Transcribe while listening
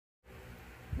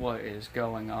What is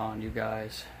going on, you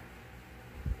guys?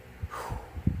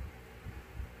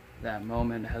 That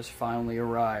moment has finally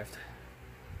arrived.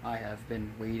 I have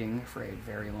been waiting for a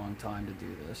very long time to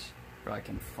do this, but I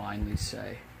can finally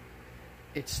say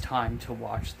it's time to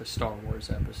watch the Star Wars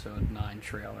Episode 9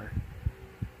 trailer.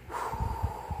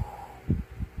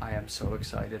 I am so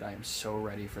excited. I am so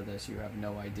ready for this. You have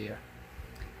no idea.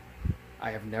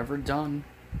 I have never done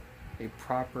a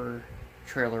proper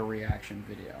trailer reaction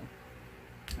video.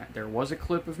 There was a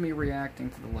clip of me reacting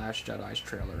to The Last Jedi's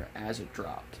trailer as it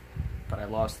dropped, but I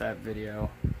lost that video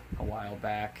a while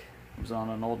back. It was on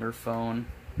an older phone,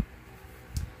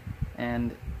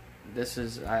 and this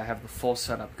is, I have the full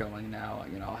setup going now.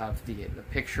 You know, I'll have the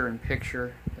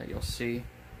picture-in-picture that you'll see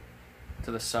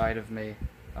to the side of me.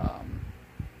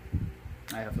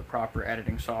 I have the proper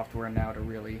editing software now to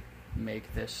really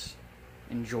make this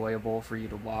enjoyable for you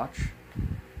to watch,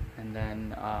 and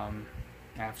then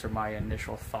after my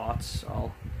initial thoughts,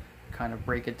 I'll kind of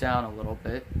break it down a little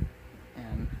bit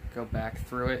and go back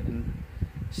through it and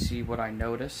see what I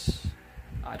notice.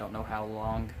 I don't know how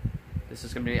long this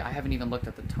is going to be. I haven't even looked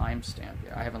at the timestamp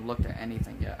yet. I haven't looked at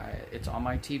anything yet. It's on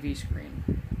my TV screen,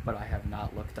 but I have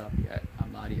not looked up yet.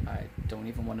 I don't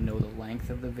even want to know the length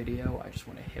of the video. I just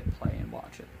want to hit play and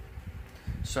watch it.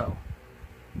 So,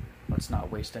 let's not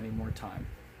waste any more time.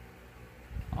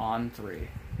 On 3.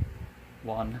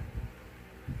 1,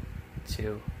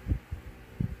 2,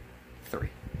 3.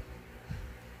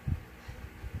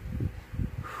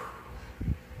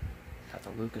 Got the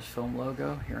Lucasfilm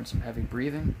logo. Hearing some heavy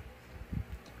breathing.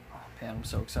 Oh man, I'm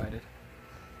so excited.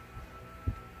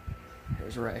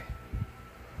 Here's Rey.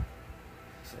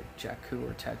 It's like Jakku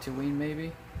or Tatooine,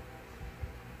 maybe?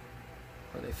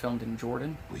 Or they filmed in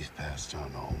Jordan. We've passed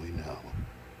on all we know.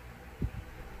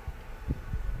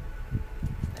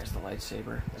 There's the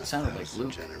lightsaber. It sounded like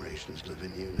Luke. 1,000 generations live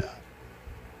in you now.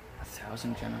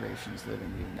 1,000 generations live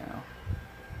in you now.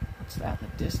 What's that in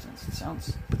the distance? It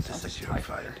sounds But like this is a your TIE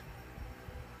fight. fighter.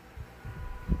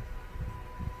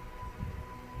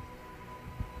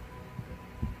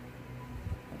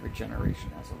 Every generation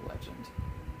has a legend.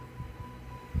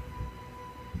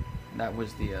 And that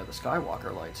was the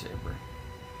Skywalker lightsaber.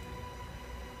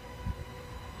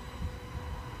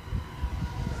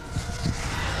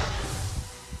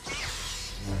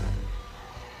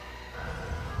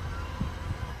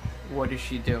 What is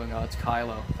she doing? Oh, it's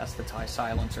Kylo. That's the TIE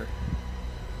silencer.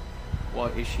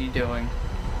 What is she doing?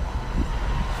 She's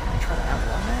gonna try to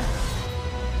outrun that?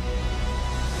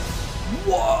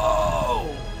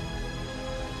 Whoa!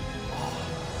 Oh,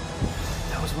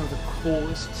 that was one of the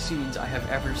coolest scenes I have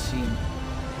ever seen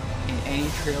in any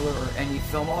trailer or any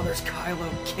film. Oh, there's Kylo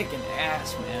kicking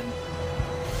ass, man.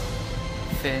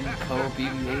 Finn, Poe,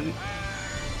 BB-8.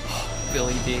 Oh,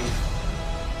 Billy D.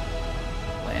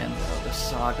 Lando, the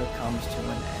saga comes to an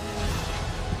end.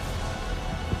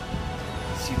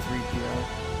 C-3PO,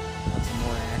 want some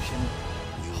more action?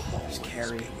 We'll always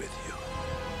Carrie. be with you.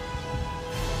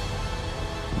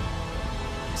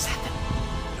 Is that the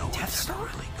No Death one's Star? ever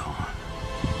really gone.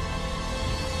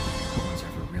 No one's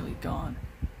ever really gone.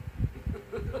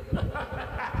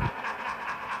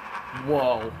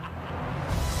 Whoa.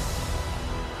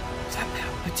 Is that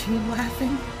Palpatine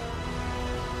laughing?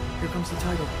 Here comes the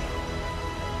title.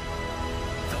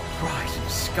 The Rise of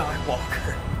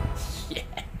Skywalker. Yes.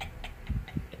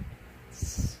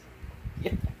 Yes.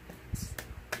 Yes.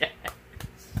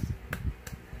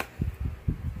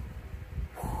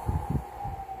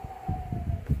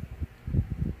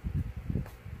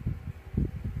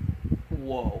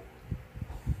 Whoa.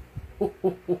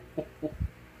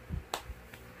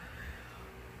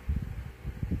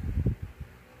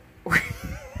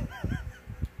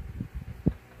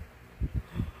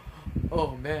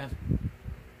 Oh man.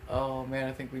 Oh man,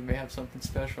 I think we may have something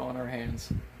special on our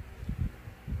hands.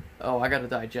 Oh, I gotta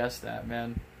digest that,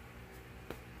 man.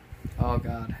 Oh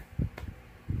god.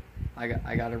 I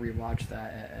gotta rewatch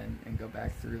that and go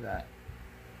back through that.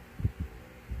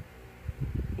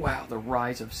 Wow, The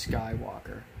Rise of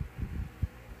Skywalker.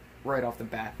 Right off the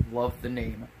bat, love the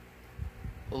name.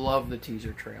 Love the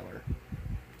teaser trailer.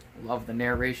 Love the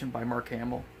narration by Mark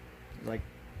Hamill. Like,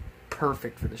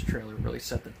 perfect for this trailer. Really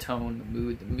set the tone, the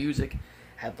mood, the music.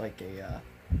 Had like a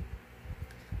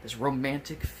this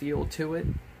romantic feel to it.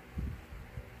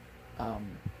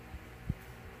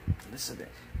 This is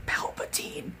it.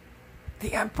 Palpatine,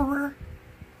 the Emperor.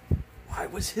 Why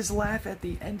was his laugh at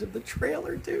the end of the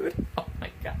trailer, dude? Oh my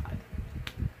god.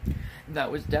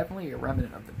 That was definitely a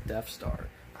remnant of the Death Star.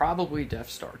 Probably Death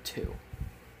Star 2.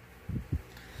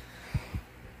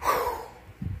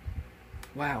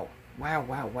 Wow. Wow,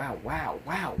 wow, wow, wow,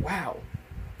 wow, wow.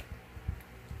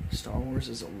 Star Wars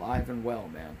is alive and well,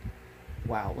 man.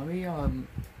 Wow, let me, I'm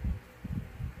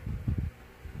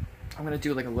gonna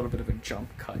do like a little bit of a jump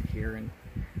cut here and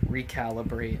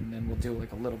recalibrate, and then we'll do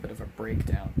like a little bit of a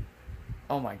breakdown.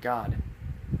 Oh my god.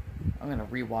 I'm gonna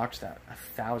rewatch that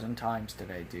 1,000 times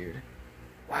today, dude.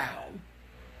 Wow.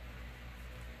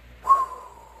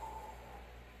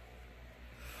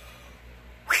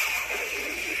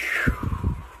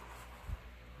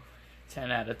 10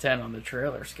 out of 10 on the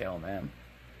trailer scale, man.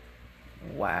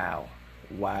 Wow.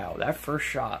 Wow. That first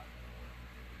shot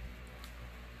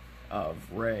of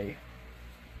Rey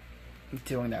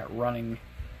doing that running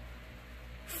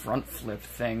front flip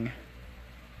thing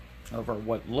over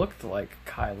what looked like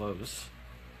Kylo's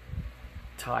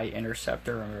TIE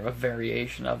Interceptor, or a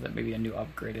variation of it, maybe a new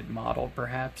upgraded model,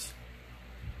 perhaps.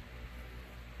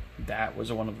 That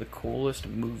was one of the coolest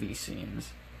movie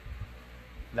scenes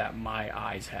that my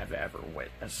eyes have ever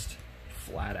witnessed,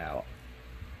 flat out.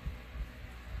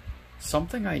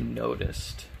 Something I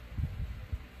noticed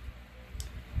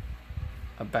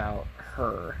about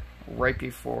her right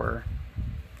before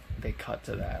they cut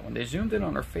to that, when they zoomed in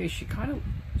on her face, she kind of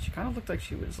looked like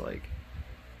she was like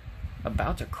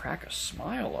about to crack a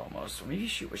smile almost. Maybe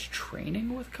she was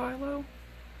training with Kylo.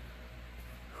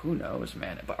 Who knows,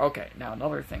 man? But okay, now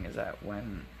another thing is that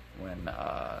when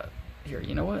here,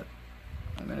 you know what?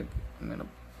 I'm gonna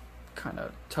kind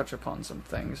of touch upon some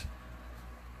things.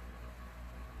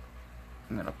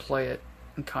 I'm gonna play it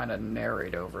and kind of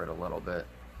narrate over it a little bit.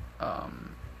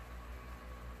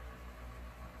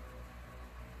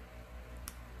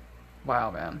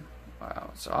 Wow, man.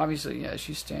 Wow. So obviously, yeah,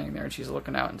 she's standing there and she's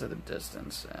looking out into the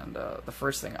distance, and the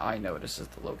first thing I notice is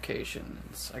the location.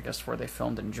 It's, I guess, where they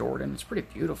filmed in Jordan. It's pretty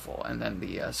beautiful. And then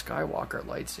the Skywalker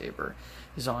lightsaber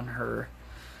is on her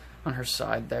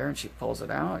side there, and she pulls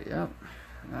it out. Yep,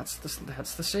 that's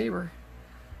the saber.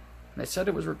 And they said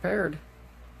it was repaired.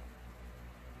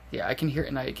 Yeah, I can hear,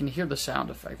 and I can hear the sound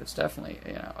effect. It's definitely,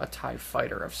 you know, a TIE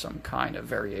fighter of some kind, a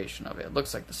variation of it. It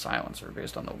looks like the silencer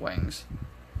based on the wings.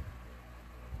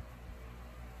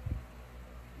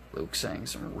 Luke saying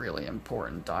some really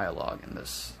important dialogue in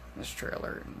this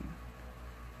trailer. And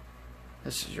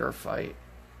this is your fight.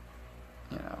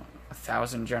 You know,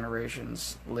 1,000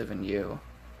 generations live in you.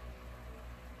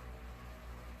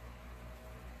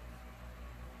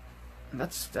 And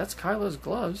that's Kylo's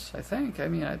gloves, I think. I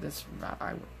mean, I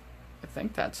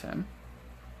think that's him.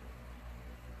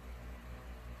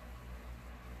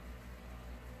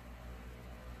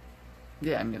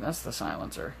 Yeah, I mean, that's the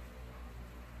silencer.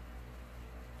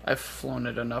 I've flown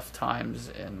it enough times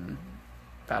in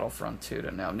Battlefront 2 to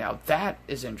know. Now, that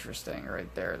is interesting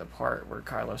right there, the part where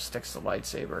Kylo sticks the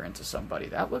lightsaber into somebody.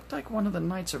 That looked like one of the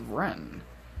Knights of Ren.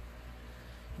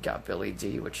 You got Billy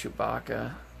D with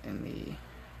Chewbacca in the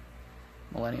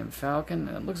Millennium Falcon,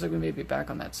 and it looks like we may be back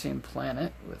on that same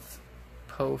planet with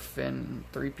Poe, Finn,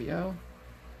 and 3PO.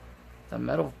 The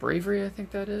Medal of Bravery, I think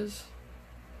that is.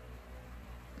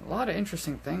 A lot of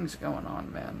interesting things going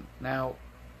on, man. Now,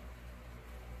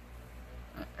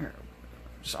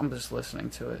 I'm just listening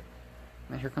to it,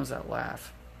 and here comes that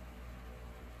laugh.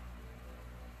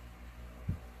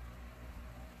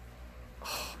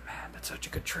 Oh man, that's such a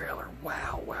good trailer.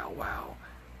 Wow, wow, wow.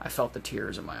 I felt the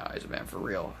tears in my eyes, man, for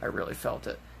real. I really felt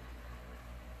it.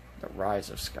 The Rise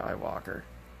of Skywalker.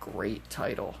 Great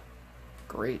title.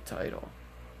 Great title.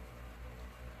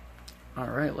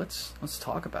 Alright, let's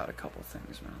talk about a couple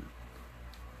things, man.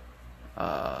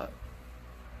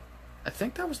 I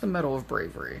think that was the Medal of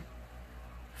Bravery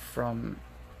from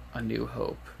A New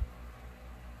Hope.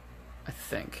 I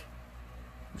think.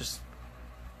 Just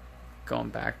going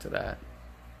back to that.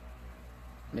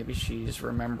 Maybe she's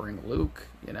remembering Luke,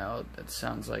 you know. It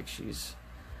sounds like she's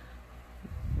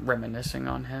reminiscing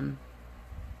on him.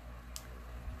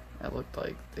 It looked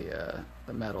like the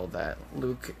medal that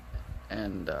Luke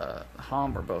and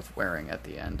Han were both wearing at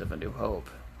the end of A New Hope.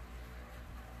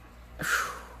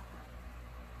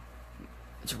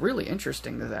 It's really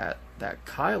interesting that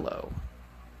Kylo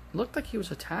looked like he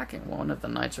was attacking one of the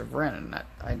Knights of Ren,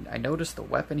 and I noticed the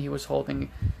weapon he was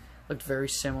holding looked very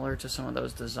similar to some of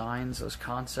those designs, those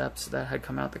concepts that had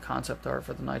come out, the concept art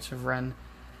for the Knights of Ren,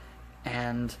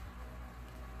 and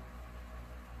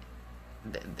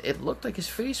it looked like his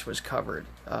face was covered,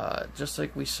 just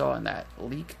like we saw in that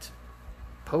leaked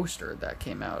poster that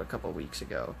came out a couple weeks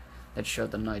ago that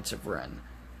showed the Knights of Ren,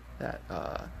 that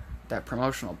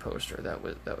promotional poster that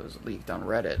was leaked on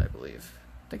Reddit, I believe.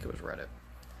 I think it was Reddit.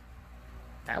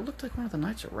 That looked like one of the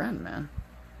Knights of Ren, man.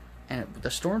 And the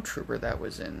stormtrooper that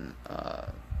was in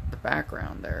the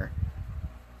background there,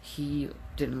 he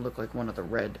didn't look like one of the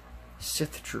red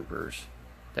Sith troopers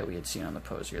that we had seen on the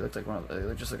poster. He looked like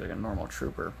it just looked like a normal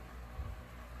trooper.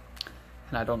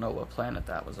 And I don't know what planet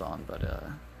that was on, but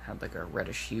had like a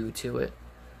reddish hue to it.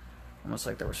 Almost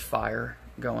like there was fire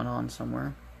going on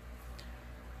somewhere.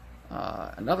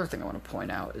 Another thing I want to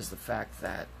point out is the fact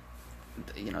that,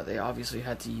 you know, they obviously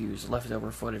had to use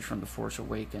leftover footage from The Force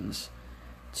Awakens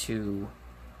to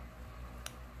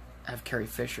have Carrie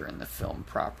Fisher in the film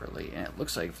properly, and it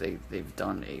looks like they've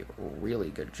done a really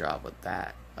good job with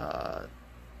that.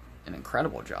 An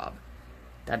incredible job.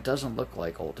 That doesn't look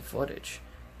like old footage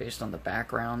based on the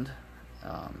background,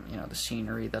 you know, the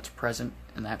scenery that's present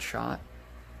in that shot.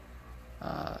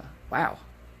 Wow.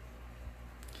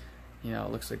 You know,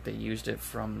 it looks like they used it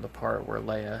from the part where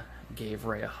Leia gave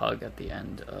Rey a hug at the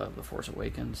end of The Force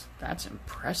Awakens. That's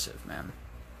impressive, man.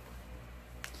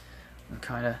 I'm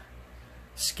kind of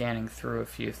scanning through a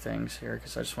few things here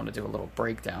because I just want to do a little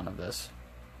breakdown of this.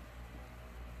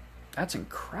 That's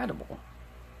incredible.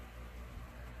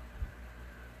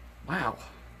 Wow.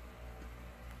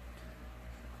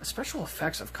 The special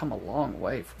effects have come a long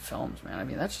way for films, man. I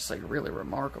mean, that's just like really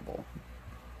remarkable.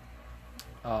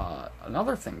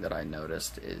 Another thing that I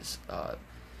noticed is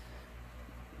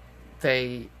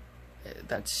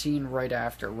that scene right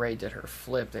after Rey did her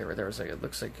flip, there was like, it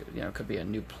looks like, you know, it could be a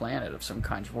new planet of some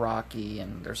kind, rocky,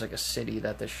 and there's like a city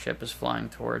that this ship is flying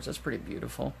towards. That's pretty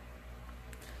beautiful.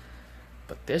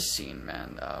 But this scene,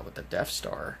 man, with the Death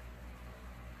Star,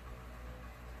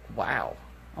 wow.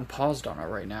 I'm paused on it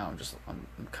right now. I'm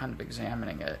kind of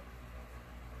examining it.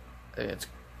 It's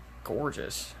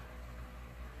gorgeous.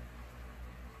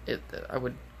 I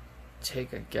would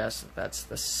take a guess that that's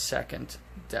the second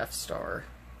Death Star.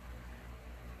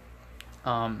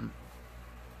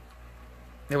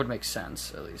 It would make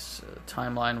sense, at least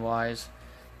timeline-wise.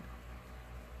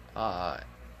 Yeah,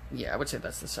 I would say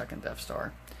that's the second Death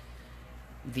Star.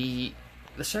 The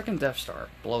second Death Star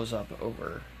blows up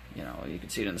over, you know, you can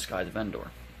see it in the skies of Endor.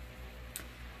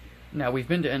 Now, we've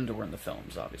been to Endor in the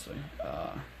films, obviously.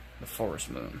 The forest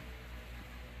moon.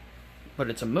 But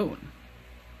it's a moon,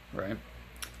 right?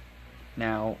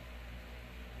 Now,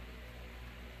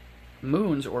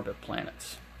 moons orbit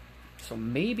planets. So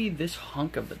maybe this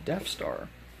hunk of the Death Star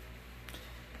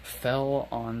fell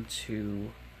onto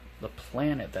the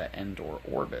planet that Endor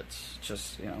orbits.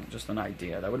 Just, you know, just an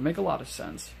idea. That would make a lot of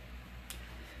sense.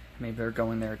 Maybe they're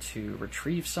going there to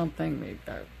retrieve something. Maybe,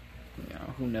 you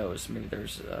know, who knows? Maybe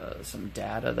there's some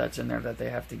data that's in there that they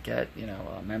have to get. You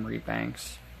know, memory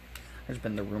banks. There's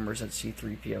been the rumors that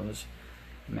C-3PO's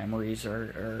memories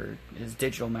his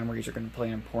digital memories are going to play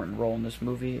an important role in this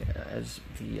movie, as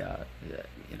you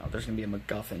know, there's going to be a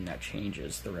MacGuffin that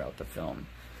changes throughout the film,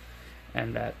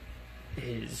 and that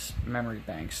his memory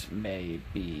banks may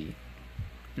be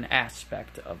an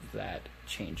aspect of that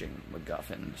changing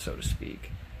MacGuffin, so to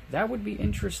speak. That would be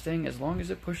interesting, as long as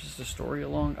it pushes the story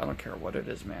along. I don't care what it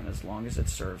is, man. As long as it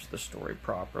serves the story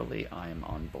properly, I am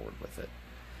on board with it.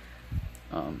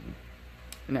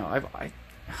 Now, I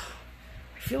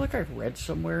feel like I've read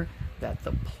somewhere that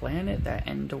the planet that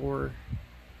Endor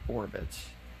orbits,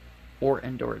 or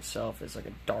Endor itself, is like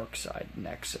a dark side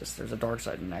nexus. There's a dark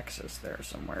side nexus there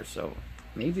somewhere, so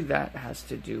maybe that has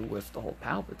to do with the whole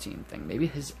Palpatine thing. Maybe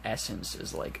his essence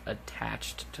is like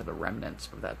attached to the remnants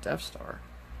of that Death Star.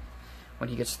 When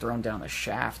he gets thrown down the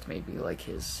shaft, maybe like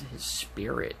his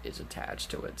spirit is attached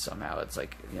to it somehow. It's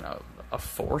like, you know, a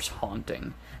force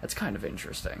haunting. That's kind of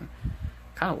interesting.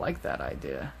 Kind of like that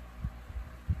idea.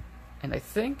 And I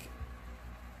think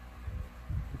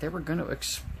they were going to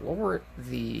explore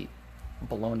the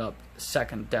blown up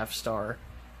second Death Star.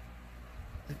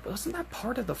 Wasn't that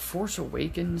part of the Force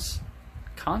Awakens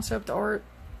concept art?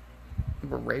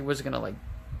 Where Rey was going to, like,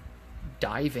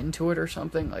 dive into it or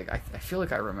something? Like, I feel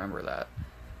like I remember that.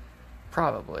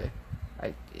 Probably.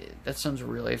 That sounds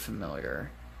really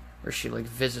familiar. Where she, like,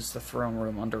 visits the throne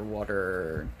room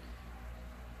underwater.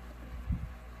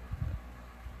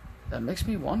 That makes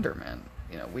me wonder, man.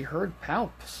 You know, we heard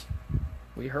Palps.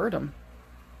 We heard him.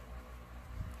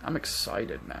 I'm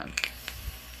excited, man.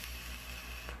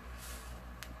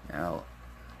 Now,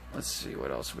 let's see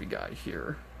what else we got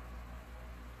here.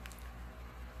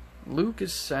 Luke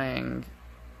is saying,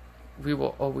 "We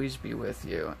will always be with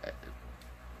you."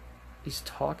 He's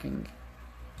talking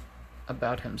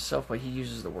about himself, but he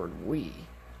uses the word "we."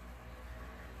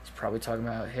 He's probably talking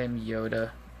about him,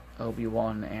 Yoda,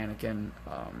 Obi-Wan, Anakin.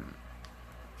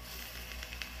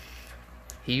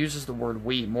 He uses the word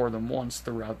 "we" more than once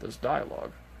throughout this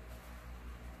dialogue.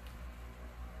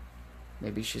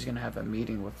 Maybe she's going to have a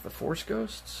meeting with the Force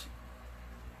Ghosts?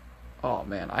 Oh,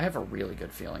 man, I have a really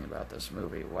good feeling about this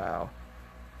movie. Wow.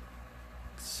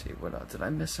 Let's see, what else? Did I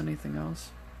miss anything else?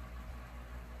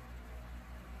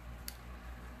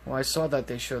 Well, I saw that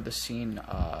they showed the scene,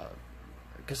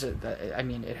 because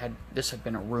this had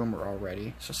been a rumor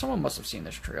already, so someone must have seen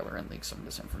this trailer and leaked some of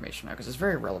this information out, because it's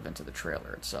very relevant to the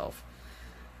trailer itself.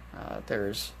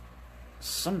 There's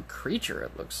some creature,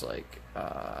 it looks like,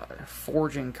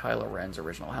 forging Kylo Ren's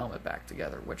original helmet back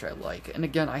together, which I like. And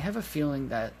again, I have a feeling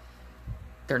that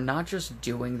they're not just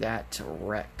doing that to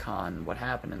retcon what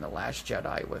happened in The Last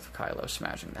Jedi with Kylo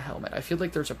smashing the helmet. I feel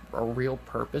like there's a real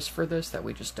purpose for this that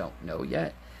we just don't know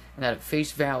yet. And that at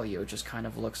face value, it just kind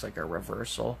of looks like a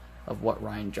reversal of what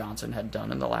Rian Johnson had done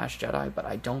in The Last Jedi, but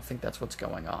I don't think that's what's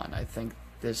going on. I think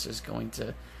this is going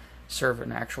to serve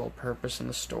an actual purpose in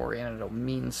the story, and it'll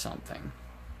mean something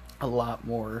a lot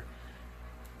more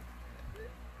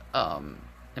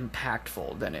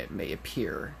impactful than it may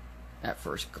appear at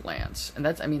first glance. And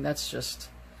that's just...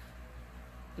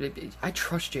 I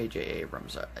trust J.J.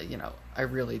 Abrams, I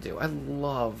really do. I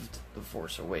loved The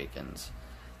Force Awakens.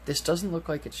 This doesn't look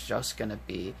like it's just going to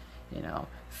be,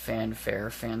 fanfare,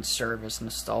 fan service,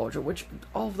 nostalgia, which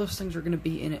all of those things are going to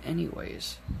be in it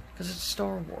anyways, because it's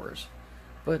Star Wars.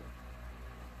 But,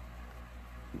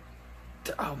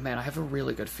 oh man, I have a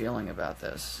really good feeling about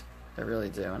this. I really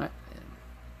do. And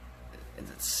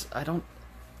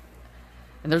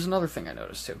and there's another thing I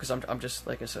noticed too, because I'm just,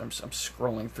 like I said, I'm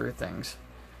scrolling through things.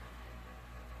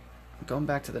 Going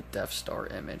back to the Death Star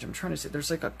image, I'm trying to see, there's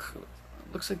like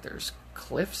looks like there's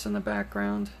cliffs in the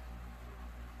background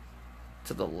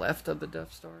to the left of the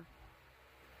Death Star.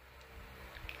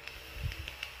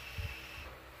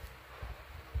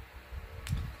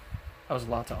 That was a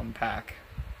lot to unpack.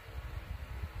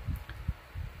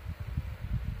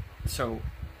 So,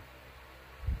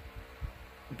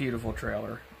 beautiful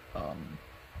trailer.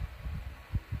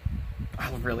 I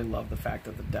really love the fact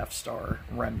that the Death Star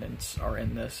remnants are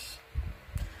in this.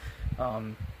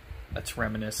 That's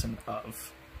reminiscent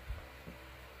of,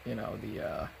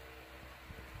 the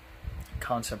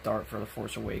concept art for The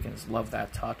Force Awakens. Love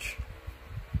that touch.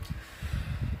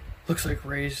 Looks like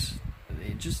Rey's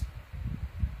just...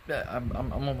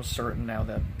 I'm almost certain now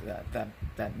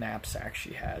that knapsack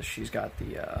she has, she's got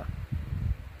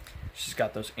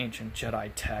those ancient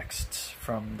Jedi texts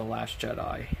from The Last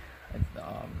Jedi.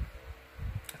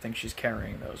 I think she's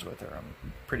carrying those with her.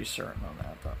 I'm pretty certain on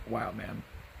that. But wow, man,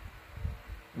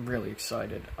 I'm really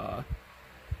excited.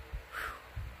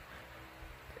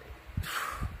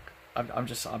 I'm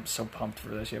so pumped for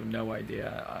this. You have no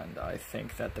idea. And I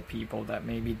think that the people that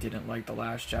maybe didn't like The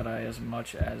Last Jedi as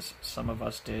much as some of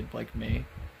us did, like me,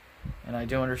 and I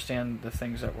do understand the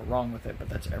things that were wrong with it, but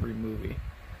that's every movie.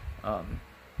 I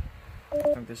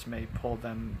think this may pull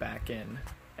them back in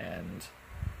and,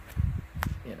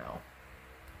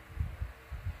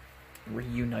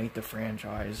 reunite the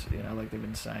franchise, like they've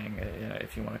been saying,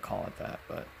 if you want to call it that.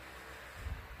 But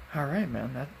all right,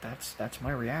 man, that's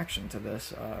my reaction to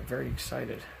this. Very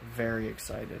excited.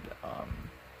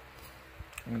 I'm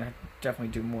gonna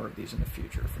definitely do more of these in the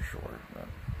future for sure. But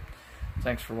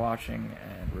thanks for watching,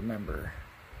 and remember,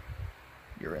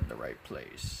 you're in the right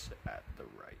place at the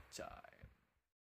right time.